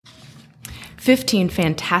15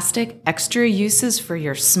 fantastic extra uses for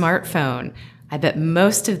your smartphone. I bet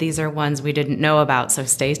most of these are ones we didn't know about, so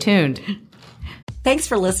stay tuned. Thanks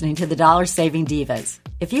for listening to the Dollar Saving Divas.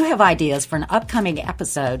 If you have ideas for an upcoming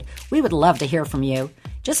episode, we would love to hear from you.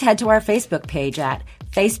 Just head to our Facebook page at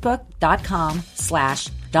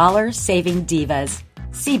facebook.com/dollarsavingdivas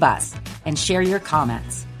CBUS and share your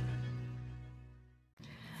comments.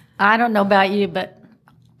 I don't know about you, but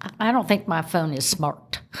I don't think my phone is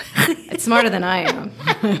smart. It's smarter than I am.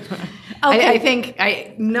 Okay. I think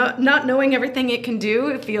not knowing everything it can do,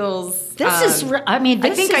 it feels... I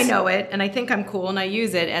think I know it, and I think I'm cool, and I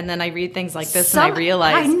use it, and then I read things like this, and I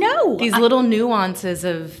realize these little nuances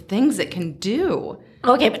of things it can do.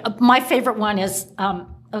 Okay, my favorite one is,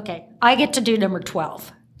 I get to do number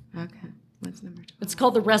 12. Okay, what's number 12? It's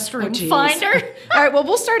called the restroom finder. All right, well,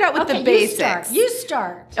 we'll start out with the basics. You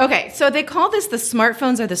start. Okay, so they call this the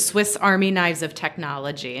smartphones are the Swiss Army knives of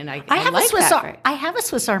technology, and I have like that. I have a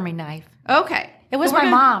Swiss Army knife. Okay. It was my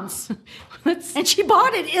mom's. And she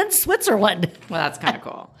bought it in Switzerland. Well, that's kind of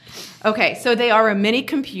cool. Okay, so they are a mini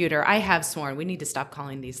computer. I have sworn we need to stop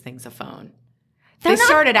calling these things a phone. They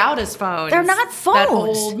started out as phones. They're not phones. That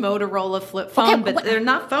old Motorola flip phone, but they're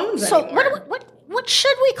not phones anymore. So what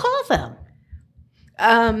should we call them?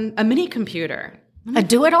 A mini computer. A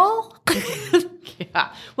do-it-all?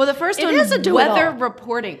 Yeah. Well, the first one is weather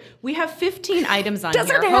reporting. We have 15 items on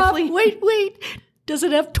here. Wait. Does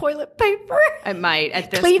it have toilet paper? It might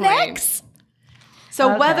at this Kleenex? point.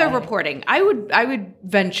 So weather reporting. I would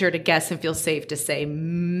venture to guess and feel safe to say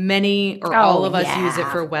many or all of us use it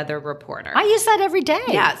for weather reporter. I use that every day.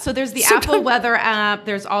 Yeah. So there's the Apple Weather app.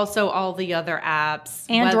 There's also all the other apps.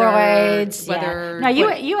 Androids. Weather. Now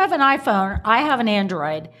you have an iPhone. I have an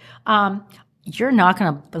Android. You're not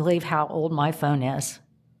going to believe how old my phone is.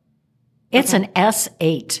 It's an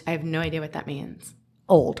S8. I have no idea what that means.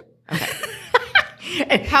 Old. Okay.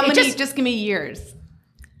 How many? Just give me years.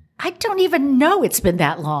 I don't even know it's been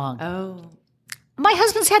that long. Oh. My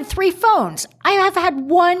husband's had 3 phones. I have had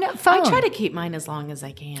 1 phone. I try to keep mine as long as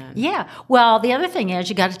I can. Yeah. Well, the other thing is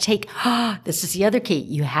you got to take, this is the other key.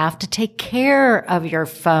 You have to take care of your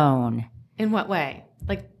phone. In what way?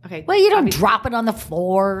 Okay. Well, you don't drop it on the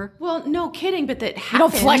floor. Well, no kidding, but that happens. You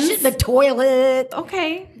don't flush it in the toilet.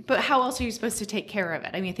 Okay. But how else are you supposed to take care of it?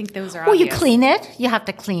 I mean, I think those are obvious. Well, you clean it. You have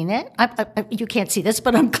to clean it. You can't see this,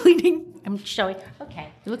 but I'm cleaning. I'm showing. Okay.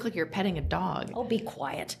 You look like you're petting a dog. Oh, be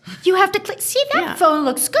quiet. You have to clean. See, that phone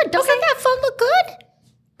looks good. Doesn't that phone look good?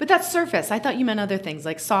 But that's Surface. I thought you meant other things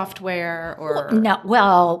like software or... Now,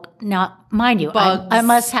 mind you, bugs. I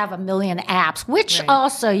must have a million apps, which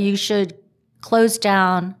also you should close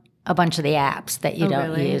down a bunch of the apps that you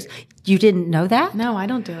don't use. You didn't know that? No, I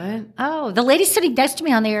don't do it. Oh, the lady sitting next to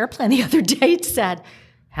me on the airplane the other day said,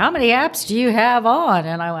 how many apps do you have on?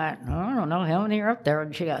 And I went, I don't know how many are up there.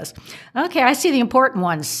 And she goes, okay, I see the important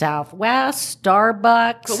ones, Southwest,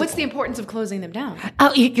 Starbucks. But what's the importance of closing them down?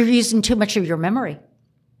 Oh, you're using too much of your memory.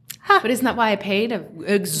 But isn't that why I paid an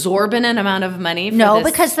exorbitant amount of money for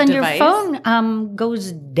this because then device? Your phone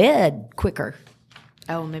goes dead quicker.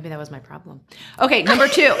 Oh, maybe that was my problem. Okay, number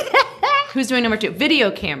 2. Who's doing number 2? Video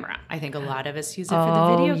camera. I think a lot of us use it for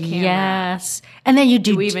the video camera. Yes. And then you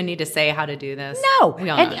do. Do we even need to say how to do this? No. We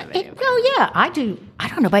all know how to video camera. Well, yeah, I do. I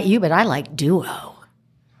don't know about you, but I like Duo.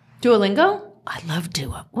 Duolingo? I love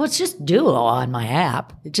Duo. Well, it's just Duo on my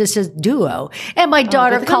app. It just says Duo. And my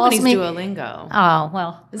daughter calls me. Duolingo. Oh,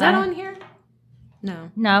 well. Is that on here?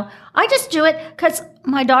 No. I just do it because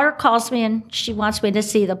my daughter calls me and she wants me to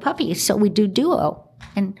see the puppy. So we do Duo.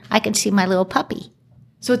 And I can see my little puppy.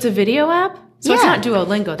 So it's a video app? So it's not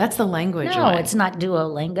Duolingo. That's the language. No, it's not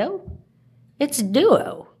Duolingo. It's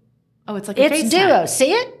Duo. Oh, it's like a FaceTime. It's Duo.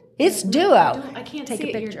 See it? It's Duo. I can't take see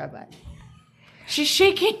a picture of it. She's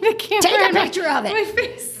shaking the camera. Take a picture of it. My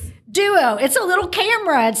face. Duo. It's a little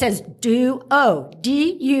camera. It says Duo.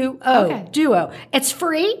 D-U-O. Okay. Duo. It's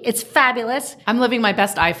free. It's fabulous. I'm living my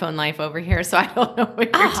best iPhone life over here, so I don't know what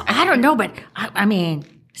you're talking. I don't know, but I mean,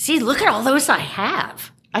 see, look at all those I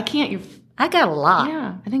have. I can't. I got a lot.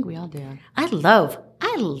 Yeah, I think we all do. I love.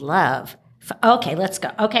 Okay, let's go.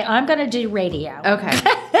 Okay, I'm going to do radio. Okay.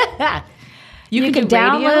 You can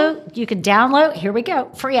download. radio? You can download. Here we go.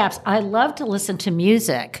 Free apps. I love to listen to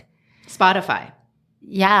music. Spotify.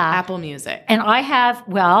 Yeah. Apple Music. And I have,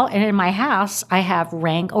 and in my house, I have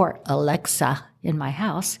Alexa in my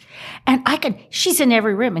house. And she's in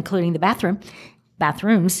every room, including the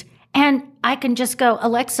bathrooms. And I can just go,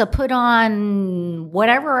 Alexa, put on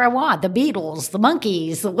whatever I want, the Beatles, the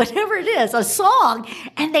Monkees, whatever it is, a song.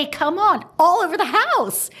 And they come on all over the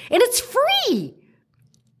house. And it's free.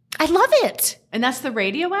 I love it. And that's the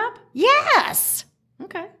radio app? Yes.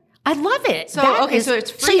 Okay. I love it. So so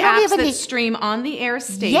it's free apps that stream on the air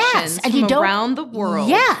stations from around the world.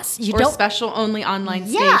 Yes, or special only online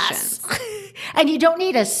stations. And you don't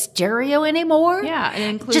need a stereo anymore. Yeah, and it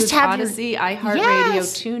includes Odyssey, iHeartRadio,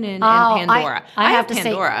 TuneIn, and Pandora. I have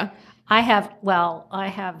Pandora. I have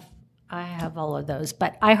all of those,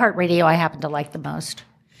 but iHeartRadio I happen to like the most.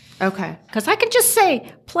 Okay. Because I can just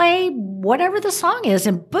say, play whatever the song is,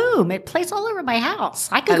 and boom, it plays all over my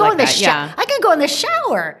house. I can go in the shower. I can go in the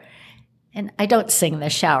shower. And I don't sing in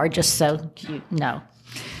the shower, just so you know.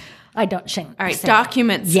 I don't sing. All right,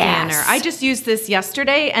 document scanner. I just used this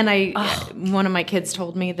yesterday, and one of my kids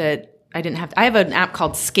told me that I didn't have. I have an app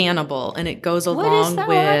called Scannable, and it goes along with.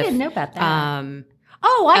 I didn't know about that.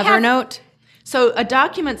 Evernote. So a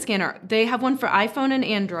document scanner. They have one for iPhone and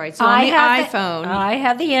Android. So on the iPhone, I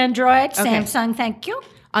have the Android. Samsung, thank you.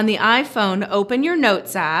 On the iPhone, open your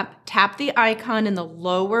Notes app, tap the icon in the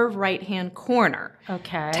lower right-hand corner.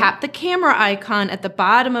 Okay. Tap the camera icon at the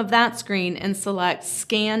bottom of that screen and select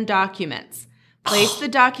Scan Documents. Place the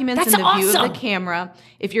documents in the view of the camera.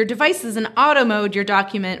 If your device is in auto mode, your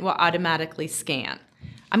document will automatically scan.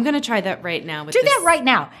 I'm going to try that right now. Do that right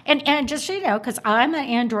now. And just so you know, because I'm an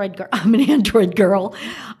Android girl.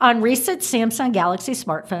 On recent Samsung Galaxy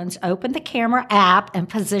smartphones, open the camera app and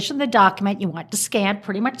position the document you want to scan,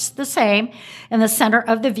 pretty much the same, in the center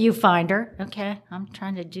of the viewfinder. Okay, I'm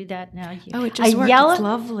trying to do that now. Oh, it just worked. It's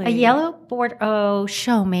lovely. A yellow board. Oh,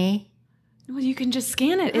 show me. Well, you can just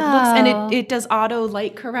scan it. It looks and it does auto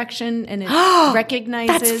light correction and it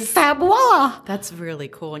recognizes. That's fabulous. That's really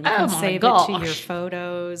cool. And you can save it to your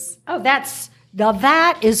photos. Oh,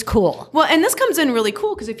 that is cool. Well, and this comes in really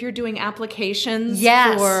cool because if you're doing applications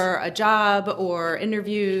for a job or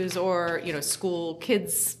interviews or school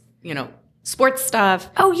kids, sports stuff.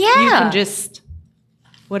 Oh yeah, you can just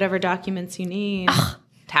whatever documents you need.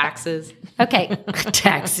 Taxes. Okay,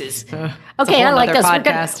 taxes. Okay, I like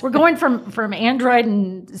this. We're going from Android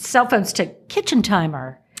and cell phones to kitchen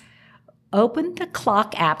timer. Open the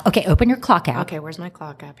clock app. Okay, open your clock app. Okay, where's my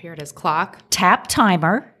clock app? Here it is. Clock. Tap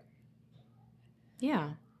timer.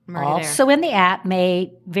 Yeah, I'm already also in the app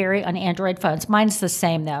may vary on Android phones. Mine's the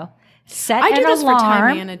same though. Set I an do this alarm. for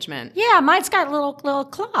time management. Yeah, mine's got a little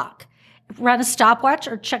clock. Run a stopwatch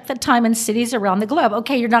or check the time in cities around the globe.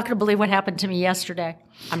 Okay, you're not going to believe what happened to me yesterday.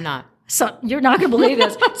 I'm not. So you're not going to believe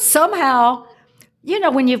this. Somehow,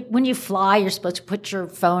 when you fly, you're supposed to put your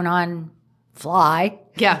phone on fly.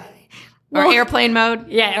 Yeah. Or airplane mode.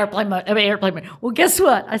 Yeah, airplane mode. Airplane mode. Well, guess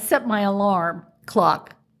what? I set my alarm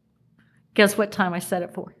clock. Guess what time I set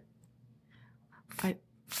it for?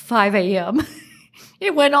 5 a.m.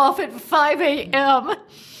 It went off at 5 a.m.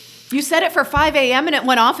 You set it for 5 a.m. and it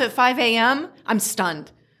went off at 5 a.m.? I'm stunned.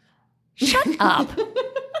 Shut up.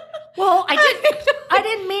 Well, I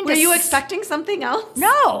didn't mean to. Were you expecting something else?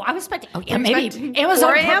 No, I was expecting. Oh, yeah, maybe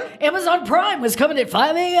Amazon Prime was coming at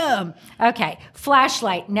 5 a.m. Okay,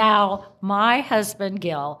 flashlight. Now, my husband,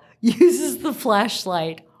 Gil, uses the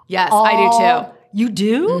flashlight. Yes, I do too. You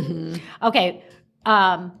do? Mm-hmm. Okay.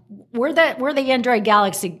 We're the Android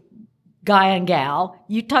Galaxy guy and gal.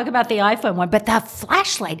 You talk about the iPhone one, but that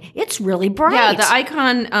flashlight, it's really bright. Yeah, the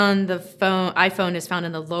icon on the iPhone is found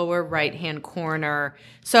in the lower right-hand corner.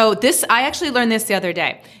 So I actually learned this the other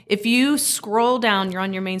day. If you scroll down, you're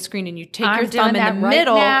on your main screen, and you take your thumb in the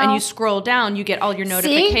middle and you scroll down, you get all your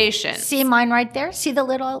notifications. See mine right there? See the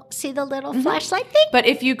little flashlight thing? But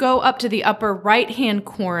if you go up to the upper right-hand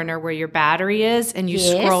corner where your battery is and you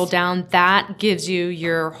scroll down, that gives you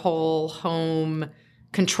your whole home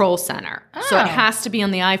control center. Oh. So it has to be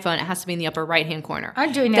on the iPhone. It has to be in the upper right-hand corner.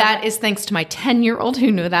 I'm doing that. That is thanks to my 10-year-old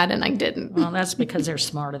who knew that and I didn't. Well, that's because they're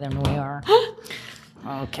smarter than we are.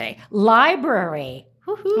 Okay. Library.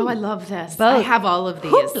 Woo-hoo. Oh, I love this. Both. I have all of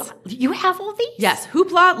these. Hoopla. You have all these? Yes.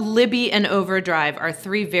 Hoopla, Libby, and Overdrive are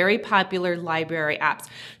 3 very popular library apps.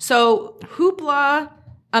 So Hoopla...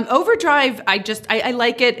 Overdrive, I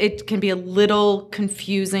like it. It can be a little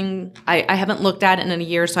confusing. I haven't looked at it in a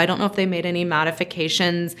year, so I don't know if they made any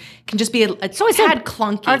modifications. It can just be a tad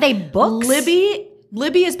clunky. Are they books?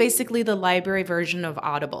 Libby is basically the library version of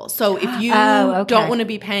Audible. So if you don't want to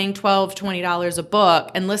be paying $12, $20 a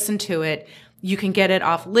book and listen to it, you can get it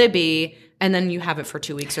off Libby, and then you have it for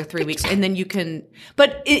 2 weeks or 3 weeks, and then you can.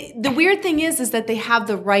 But the weird thing is that they have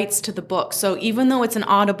the rights to the book. So even though it's an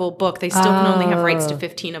Audible book, they still can only have rights to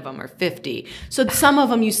 15 of them or 50. So some of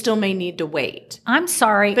them you still may need to wait. I'm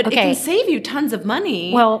sorry, but it can save you tons of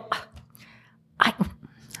money. Well,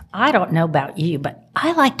 I don't know about you, but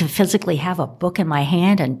I like to physically have a book in my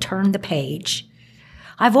hand and turn the page.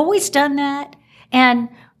 I've always done that, and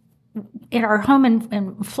in our home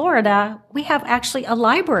in Florida, we have actually a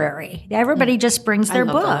library. Everybody just brings their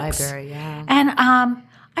books. The library, yeah. And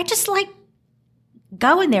I just like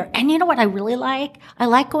going there. And you know what I really like? I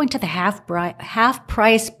like going to the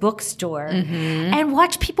half-price bookstore and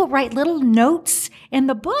watch people write little notes in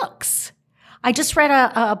the books. I just read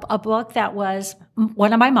a book that was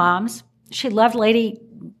one of my mom's. She loved Lady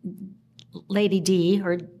D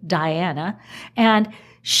or Diana, and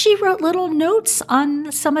she wrote little notes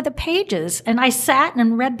on some of the pages. And I sat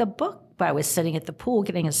and read the book. I was sitting at the pool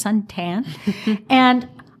getting a suntan, and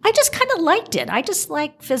I just kind of liked it. I just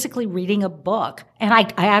like physically reading a book. And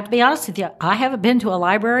I have to be honest with you, I haven't been to a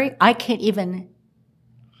library. I can't even.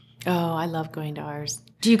 Oh, I love going to ours.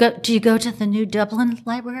 Do you go to the New Dublin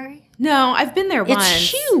Library? No, I've been there once.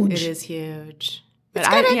 It's huge. It is huge. But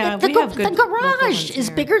the garage is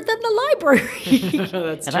bigger than the library.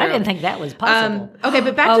 That's and true. I didn't think that was possible. Okay,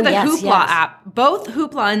 but back to the Hoopla yes. app. Both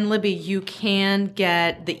Hoopla and Libby, you can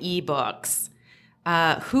get the ebooks.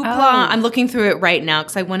 Hoopla, I'm looking through it right now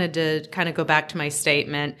because I wanted to kind of go back to my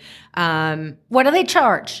statement. What do they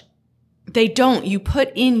charge? They don't. You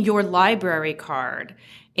put in your library card,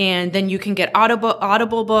 and then you can get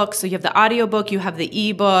Audible books. So you have the audiobook, you have the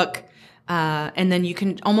ebook. And then you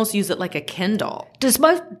can almost use it like a Kindle.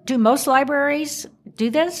 Do most libraries do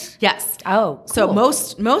this? Yes. Oh, cool. So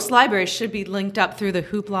most libraries should be linked up through the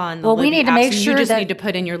Hoopla and the Libby we need to apps, make sure you just that need to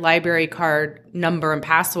put in your library card number and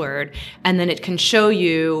password, and then it can show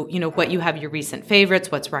you, what you have, your recent favorites,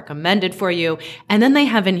 what's recommended for you, and then they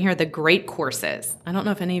have in here the great courses. I don't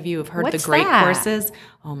know if any of you have heard What's the great that? courses.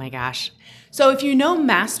 Oh my gosh. So if you know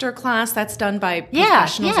Masterclass, that's done by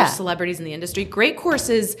professionals or celebrities in the industry. Great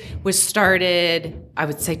Courses was started, I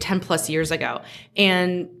would say 10 plus years ago.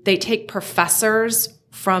 And they take professors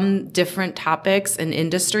from different topics and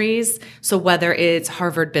industries. So whether it's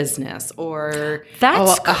Harvard Business or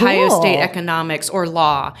Ohio State Economics or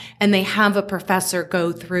law, and they have a professor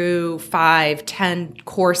go through 5-10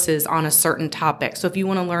 courses on a certain topic. So if you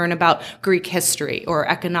want to learn about Greek history or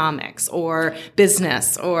economics or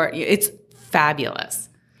business, it's fabulous.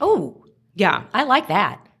 Oh, yeah. I like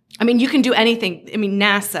that. I mean, you can do anything. I mean,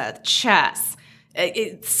 NASA, chess,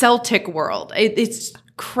 Celtic World. It's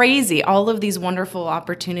crazy. All of these wonderful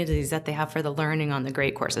opportunities that they have for the learning on the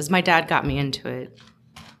great courses. My dad got me into it.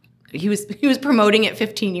 He was promoting it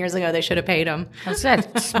 15 years ago. They should have paid him. That's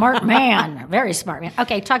it. Smart man. Very smart man.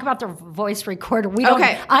 Okay, talk about the voice recorder.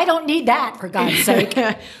 I don't need that, for God's sake.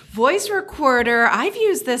 Voice recorder. I've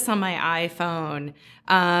used this on my iPhone.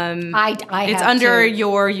 It's have under too.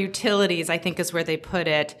 your utilities, I think is where they put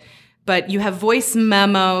it. But you have voice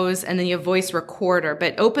memos and then you have voice recorder.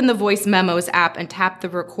 But open the voice memos app and tap the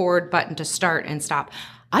record button to start and stop.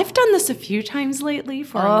 I've done this a few times lately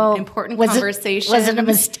for important conversations. Was it a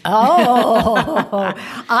mistake? Oh,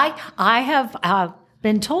 I have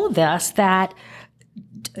been told this, that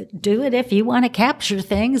do it if you want to capture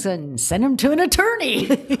things and send them to an attorney.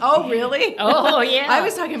 Oh, really? Oh, yeah. I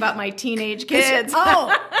was talking about my teenage kids.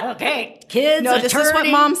 Oh, okay. Kids, no, this is what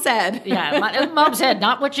Mom said. Yeah, Mom said,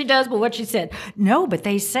 not what she does, but what she said. No, but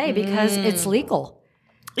they say because it's legal.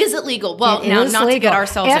 Is it legal? Well, now not legal. To get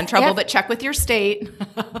ourselves in trouble, but check with your state.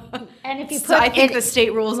 And if you I think the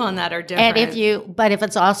state rules on that are different. And but if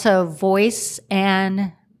it's also voice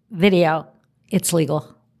and video, it's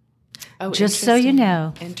legal. Oh, just so you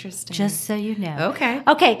know. Interesting. Just so you know. Okay.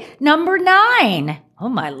 Okay, number 9. Oh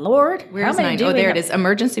my Lord. Where's 9? Oh, there it is.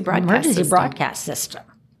 Emergency broadcast system.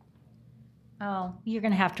 Oh, you're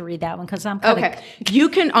going to have to read that one because I'm kind of... Okay. You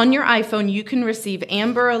can, on your iPhone, you can receive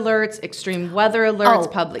Amber Alerts, extreme weather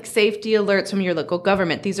alerts, public safety alerts from your local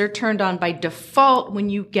government. These are turned on by default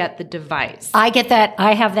when you get the device. I get that.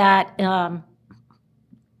 I have that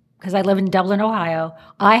because I live in Dublin, Ohio.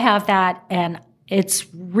 I have that, and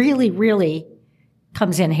it's really, really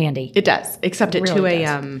comes in handy. It does, except at 2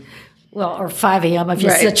 a.m. Well, or 5 a.m. if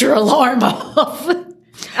you set your alarm off.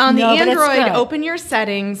 On the Android, open your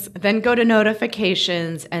settings, then go to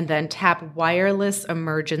notifications, and then tap wireless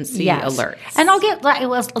emergency alerts. And I'll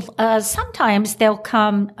get, sometimes they'll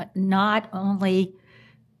come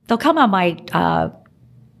they'll come on my, well,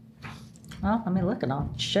 let me look and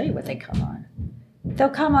I'll show you what they come on. They'll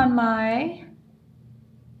come on my,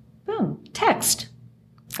 text.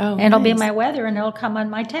 Oh, and it'll be my weather and it'll come on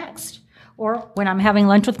my text. Or when I'm having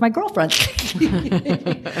lunch with my girlfriend.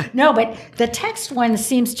 No, but the text one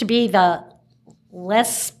seems to be the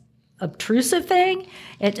less obtrusive thing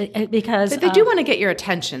because they do want to get your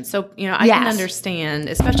attention. So I can understand,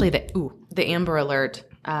 especially the Amber Alert.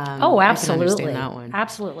 Absolutely. I can understand that one.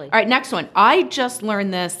 Absolutely. All right, next one. I just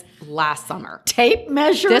learned this last summer. Tape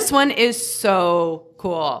measure. This one is so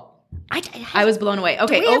cool. I was blown away.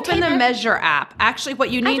 Okay, open the Measure app. Actually,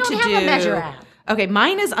 what you need to do. I don't have a Measure app. Okay,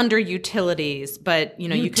 mine is under Utilities, but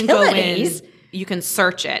you can go in. You can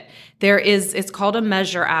search it. It's called a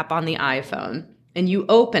Measure app on the iPhone, and you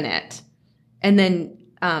open it, and then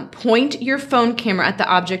point your phone camera at the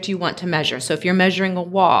object you want to measure. So if you're measuring a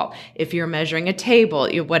wall, if you're measuring a table,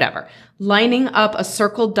 whatever, lining up a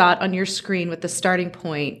circled dot on your screen with the starting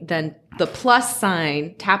point, then the plus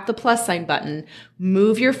sign, tap the plus sign button,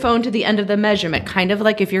 move your phone to the end of the measurement, kind of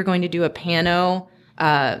like if you're going to do a pano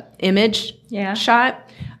image shot,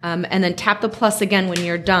 and then tap the plus again when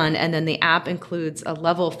you're done, and then the app includes a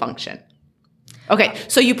level function. Okay,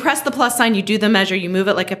 so you press the plus sign, you do the measure, you move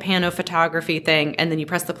it like a pano photography thing, and then you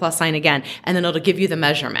press the plus sign again, and then it'll give you the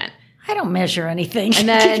measurement. I don't measure anything. And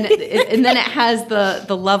then it has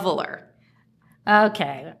the leveler.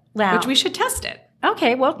 Okay. Well, which we should test it.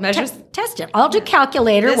 Okay, well, test it. I'll do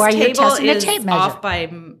calculator while you're testing a tape measure. Off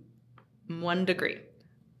by 1 degree.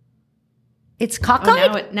 It's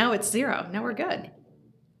cockeyed? Oh, now it's 0. Now we're good.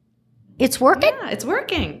 It's working? Yeah, it's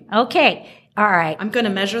working. Okay. All right. I'm going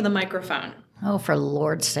to measure the microphone. Oh, for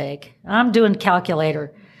Lord's sake. I'm doing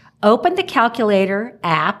calculator. Open the calculator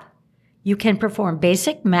app. You can perform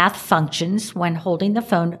basic math functions when holding the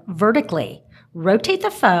phone vertically. Rotate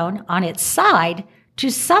the phone on its side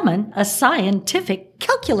to summon a scientific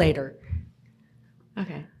calculator.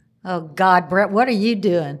 Okay. Oh, God, Brett, what are you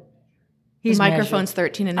doing? The microphone's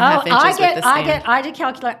 13 and a half inches with the stand. I did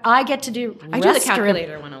calculate. I get to do I do the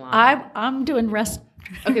calculator one a lot. I'm doing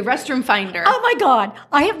Okay, restroom finder. Oh my God.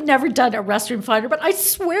 I have never done a restroom finder, but I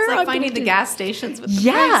swear it's like finding the gas stations with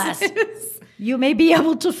the prices. You may be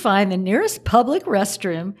able to find the nearest public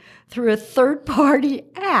restroom through a third-party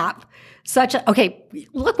app,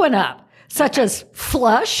 look one up, such as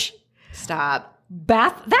Flush. Stop.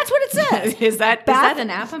 Bath. That's what it says. Is that an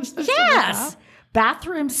app I'm supposed to look up?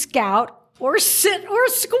 Bathroom Scout or Sit or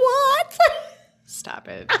Squat. Stop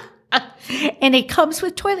it. And it comes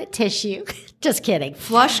with toilet tissue. Just kidding.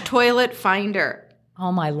 Flush toilet finder.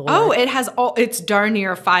 Oh my Lord. Oh, it's darn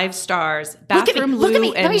near 5 stars. Bathroom Look at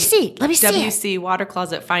me. And Let me see. WC water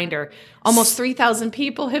closet finder. Almost 3,000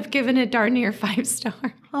 people have given it darn near 5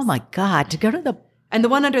 stars. Oh my God. To go to the And the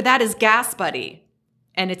one under that is Gas Buddy.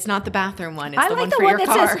 And it's not the bathroom one. It's the one for your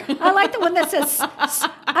car. I like the one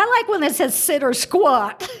that says sit or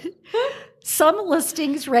squat. Some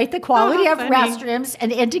listings rate the quality of restrooms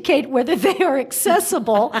and indicate whether they are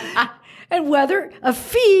accessible and whether a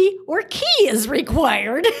fee or key is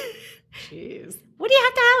required. Jeez. What do you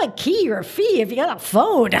have to have a key or a fee if you got a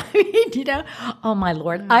phone? I mean, oh my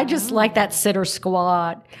Lord. I just like that sit or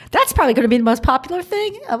squat. That's probably going to be the most popular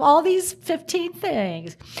thing of all these 15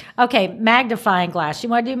 things. Okay, magnifying glass. You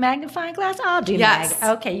want to do magnifying glass? I'll do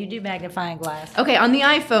Okay, you do magnifying glass. Okay, on the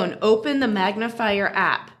iPhone, open the magnifier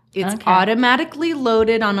app. It's automatically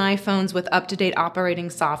loaded on iPhones with up-to-date operating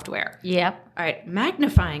software. Yep. All right,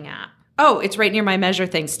 magnifying app. Oh, it's right near my measure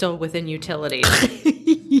thing, still within Utilities.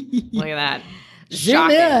 Look at that.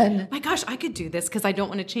 Zoom in. My gosh, I could do this because I don't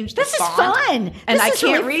want to change the font. This is fun. And I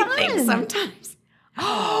can't read things sometimes.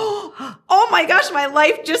 Oh my gosh, my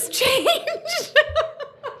life just changed.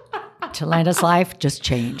 Talanda's life just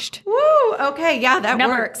changed. Woo, okay, yeah, that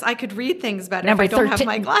works. I could read things better if I don't have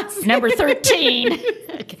my glasses. Number 13.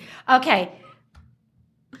 Okay.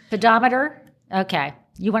 Pedometer. Okay.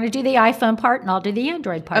 You want to do the iPhone part and I'll do the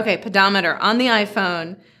Android part. Okay, pedometer. On the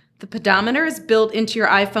iPhone, the pedometer is built into your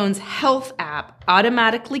iPhone's health app,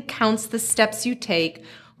 automatically counts the steps you take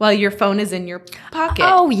while your phone is in your pocket,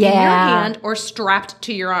 in your hand, or strapped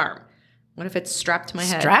to your arm. What if it's strapped to my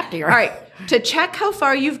head? Strapped to your arm. All right. To check how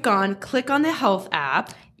far you've gone, click on the health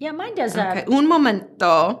app. Yeah, mine does that. Okay. Un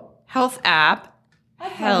momento. Health app. My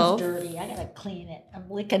phone's dirty. I gotta clean it. I'm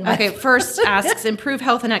licking my Okay, first asks improve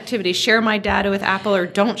health and activity. Share my data with Apple or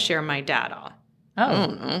don't share my data.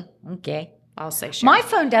 Oh, okay. I'll say share. My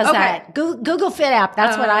phone does that. Google Fit app.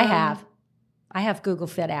 That's what I have. I have Google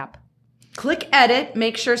Fit app. Click edit.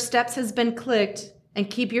 Make sure steps has been clicked and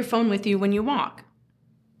keep your phone with you when you walk.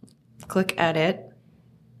 Click edit.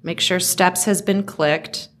 Make sure steps has been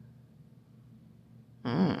clicked.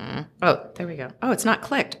 Oh, there we go. Oh, it's not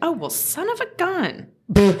clicked. Oh, well, son of a gun.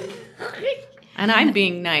 And I'm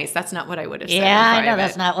being nice. That's not what I would have said. Yeah, I know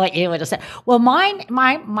that's not what you would have said. Well,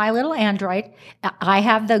 my little Android, I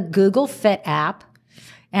have the Google Fit app,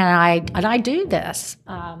 and I do this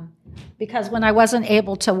because when I wasn't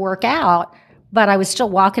able to work out, but I was still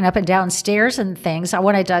walking up and down stairs and things, I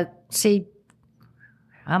wanted to see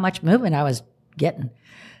how much movement I was getting.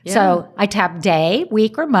 Yeah. So I tap day,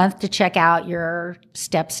 week, or month to check out your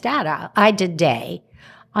steps data. I did day.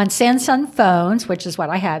 On Samsung phones, which is what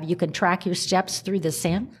I have, you can track your steps through the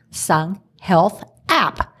Samsung Health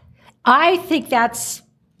app. I think that's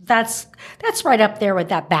right up there with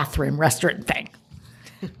that bathroom restaurant thing.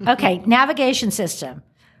 Okay, navigation system,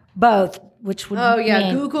 both, which would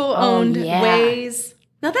mean, Google owned Waze.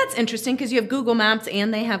 Now that's interesting because you have Google Maps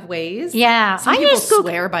and they have Waze. Yeah, some people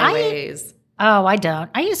swear by Waze. Oh, I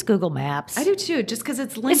don't. I use Google Maps. I do too, just because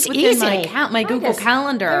it's linked within my Google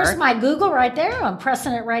Calendar. There's my Google right there. I'm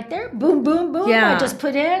pressing it right there. Boom, boom, boom. Yeah. I just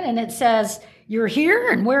put in and it says, you're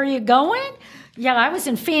here and where are you going? Yeah, I was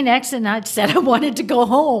in Phoenix and I said I wanted to go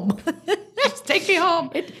home. Just take me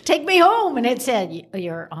home. Take me home. And it said,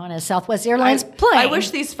 you're on a Southwest Airlines plane. I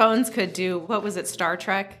wish these phones could do, what was it, Star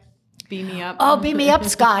Trek? Beam me up. Oh, beam me up,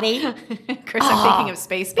 Scotty. Chris, I'm thinking of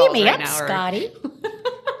Spaceballs right now. Beam me up, Scotty.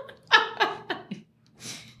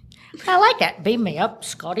 I like it. Beam me up,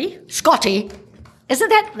 Scotty. Scotty. Isn't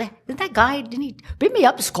that guy, didn't he? Beam me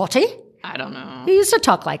up, Scotty. I don't know. He used to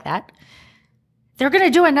talk like that. They're going to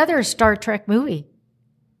do another Star Trek movie.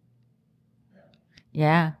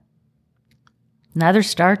 Yeah. Another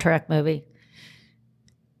Star Trek movie.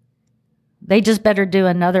 They just better do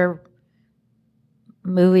another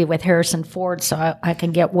movie with Harrison Ford so I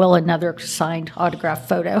can get Will another signed autograph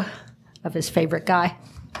photo of his favorite guy.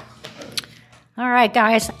 All right,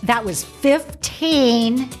 guys, that was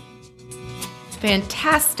 15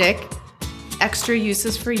 fantastic extra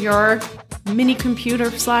uses for your mini computer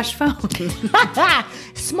 / phone.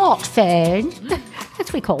 Smartphone. That's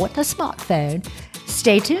what we call it, a smartphone.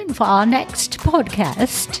 Stay tuned for our next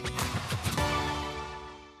podcast.